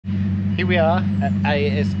Here we are at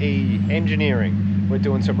ASE Engineering. We're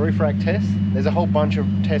doing some roof rack tests. There's a whole bunch of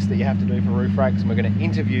tests that you have to do for roof racks, and we're going to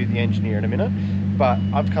interview the engineer in a minute. But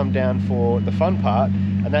I've come down for the fun part,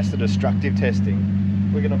 and that's the destructive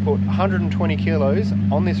testing. We're going to put 120 kilos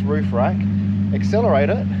on this roof rack, accelerate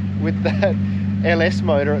it with that LS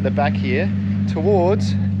motor at the back here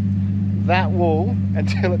towards that wall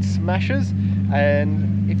until it smashes,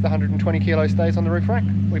 and if the 120 kilos stays on the roof rack,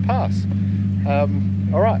 we pass.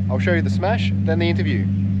 All right, I'll show you the smash, then the interview.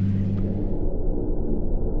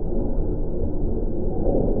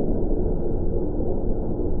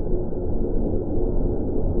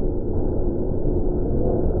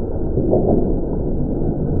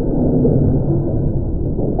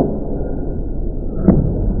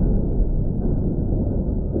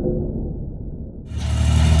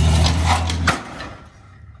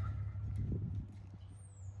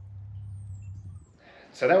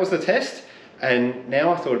 So that was the test. And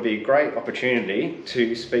now I thought it'd be a great opportunity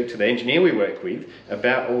to speak to the engineer we work with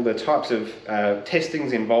about all the types of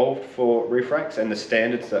testings involved for roof racks and the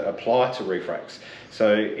standards that apply to roof racks.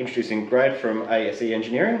 So introducing Brad from ASE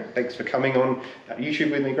Engineering. Thanks for coming on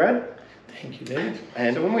YouTube with me, Brad. Thank you, David.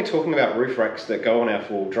 And when we're talking about roof racks that go on our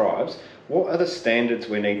four-wheel drives, what are the standards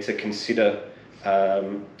we need to consider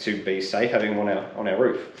to be safe having them on our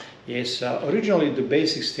roof? Yes, originally the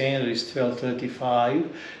basic standard is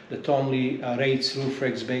 1235 that only rates roof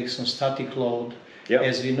racks based on static load. Yep.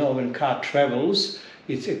 As we know, when car travels,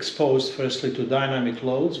 it's exposed firstly to dynamic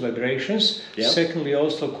loads, vibrations. Yep. Secondly,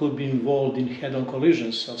 also could be involved in head-on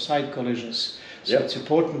collisions or side collisions. So Yep. it's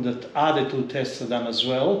important that other two tests are done as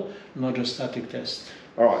well, not just static test.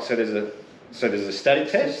 All right, so there's a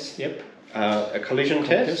static test, Yep. A collision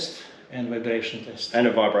test, and vibration test. and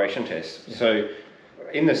a vibration test. Yeah. So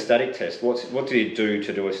in the static test, what do you do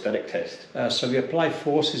to do a static test? So we apply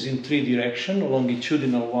forces in three directions,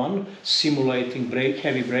 longitudinal one, simulating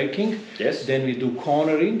heavy braking. Yes. Then we do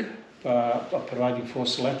cornering, providing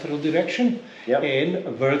force lateral direction, Yep. and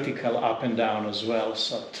vertical up and down as well.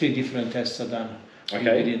 So three different tests are done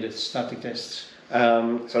within the static tests.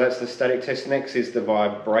 So that's the static test. Next is the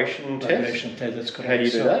vibration test. Vibration test, that's correct. How do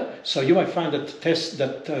you do that? So you might find that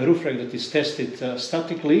roof rack that is tested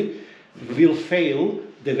statically will fail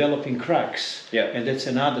developing cracks. Yeah. And that's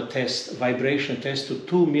another test, vibration test to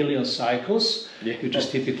 2 million cycles, Yeah. which is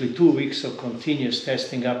typically 2 weeks of continuous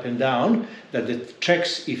testing up and down, that it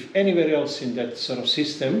checks if anywhere else in that sort of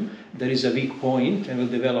system there is a weak point and will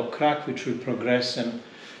develop crack, which will progress and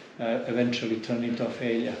eventually turn into a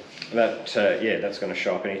failure. That's going to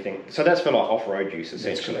show up anything. So that's for like off-road use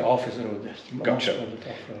essentially. Off-road. Gotcha.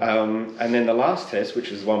 And then the last test,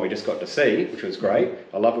 which is the one we just got to see, which was great.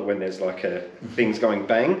 I love it when there's like things going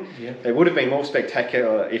bang. Yeah. It would have been more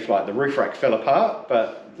spectacular if like the roof rack fell apart,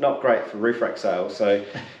 but not great for roof rack sales. So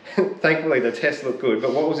thankfully the test looked good.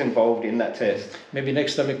 But what was involved in that test? Maybe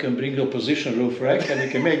next time we can bring the opposition roof rack and we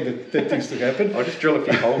can make the things to happen. I'll just drill a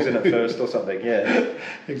few holes in it first or something. Yeah.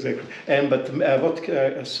 Exactly. And why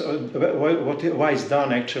it's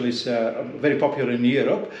done actually is very popular in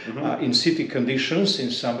Europe. Mm-hmm. In city conditions, in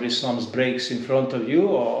somebody slams brakes in front of you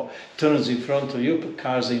or turns in front of you,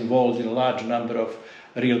 cars are involved in a large number of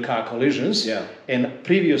real car collisions. Yeah. And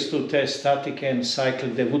previous two tests, static and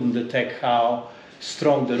cyclic, they wouldn't detect how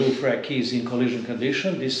strong the roof rack is in collision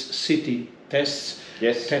condition. These city tests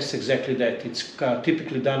test exactly that. It's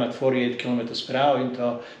typically done at 48 kilometers per hour into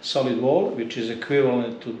a solid wall, which is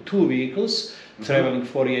equivalent to two vehicles traveling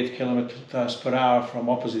 48 kilometers per hour from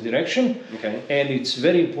opposite direction. Okay. And it's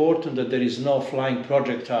very important that there is no flying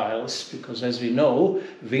projectiles, because as we know,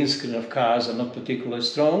 windscreen of cars are not particularly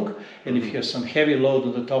strong. And if you have some heavy load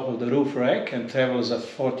on the top of the roof rack and travels at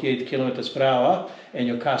 48 kilometers per hour and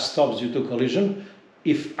your car stops due to collision,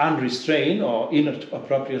 if unrestrained or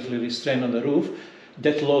inappropriately restrained on the roof,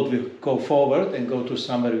 that load will go forward and go to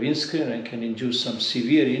somebody's windscreen and can induce some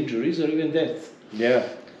severe injuries or even death. Yeah.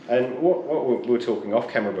 And what we were talking off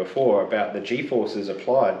camera before about the G-forces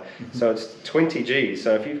applied. Mm-hmm. So it's 20 Gs.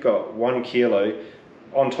 So if you've got 1 kilo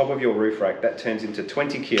on top of your roof rack, that turns into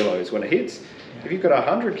 20 kilos when it hits. Yeah. If you've got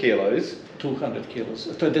 100 kilos... 200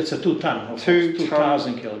 kilos. That's a 2 ton.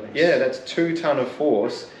 2,000 kilograms. Yeah, that's 2 ton of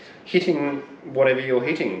force hitting whatever you're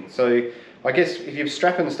hitting. So I guess if you're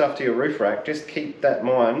strapping stuff to your roof rack, just keep that in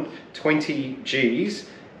mind. 20 Gs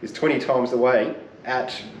is 20 times the weight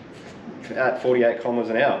at 48 kilometers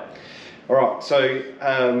an hour. All right, so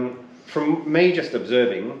from me just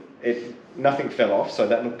observing it, nothing fell off, so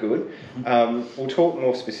that looked good. We'll talk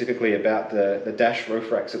more specifically about the dash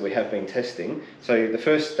roof racks that we have been testing. So the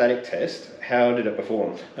first static test, how did it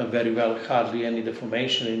perform? Very well, hardly any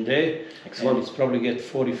deformation in there. Excellent. And it's probably get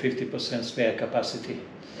 40-50% spare capacity.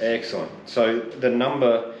 Excellent. So the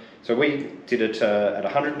number, so we did it at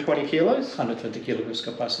 120 kilos? 120 kilograms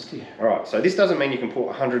capacity. All right, so this doesn't mean you can put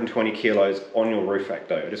 120 kilos on your roof rack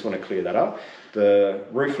though. I just want to clear that up. The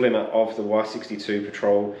roof limit of the Y62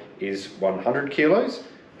 Patrol is 100 kilos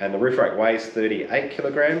and the roof rack weighs 38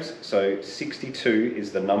 kilograms. So 62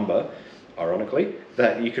 is the number, ironically,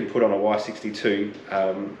 that you can put on a Y62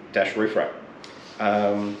 dash roof rack.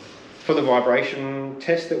 For the vibration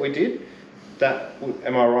test that we did,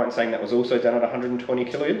 am I right in saying that was also done at 120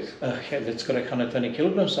 kilos? Yeah, that's correct, 120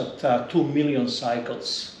 kilograms at 2 million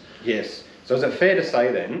cycles. Yes. So is it fair to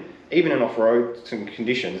say then, even in off-road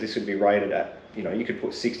conditions, this would be rated at, you know, you could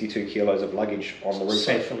put 62 kilos of luggage on the roof?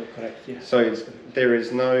 Safely, correct, yes. So there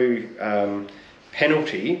is no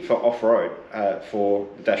penalty for off-road for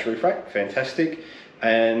the dash roof rack. Fantastic.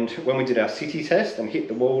 And when we did our city test and hit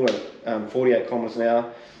the wall at 48 kilometers an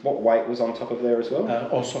hour, what weight was on top of there as well?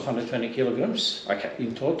 Also 120 kilograms. Okay.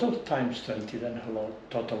 In total, times 20 then load,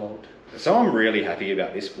 total load. So I'm really happy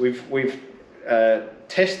about this. We've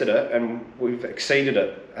tested it and we've exceeded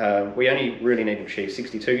it. We only really need to achieve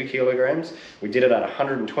 62 kilograms. We did it at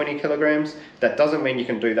 120 kilograms. That doesn't mean you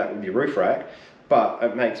can do that with your roof rack, but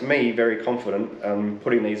it makes me very confident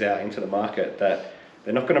putting these out into the market that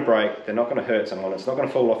they're not going to break, they're not going to hurt someone, it's not going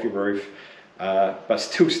to fall off your roof, but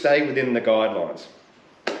still stay within the guidelines.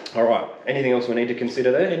 All right, anything else we need to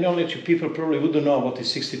consider there? And only two people probably wouldn't know what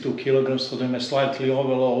is 62 kilograms, so they are slightly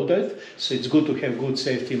overloaded. So it's good to have good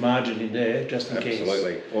safety margin in there, just in case.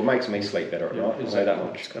 Absolutely. Well, it makes me sleep better at night, Exactly. I know that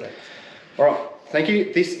much. That's correct. All right, thank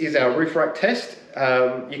you. This is our roof rack test.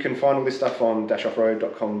 You can find all this stuff on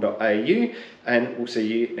dashoffroad.com.au and we'll see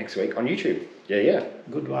you next week on YouTube. Yeah.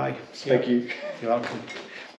 Goodbye. Thank you. You're welcome.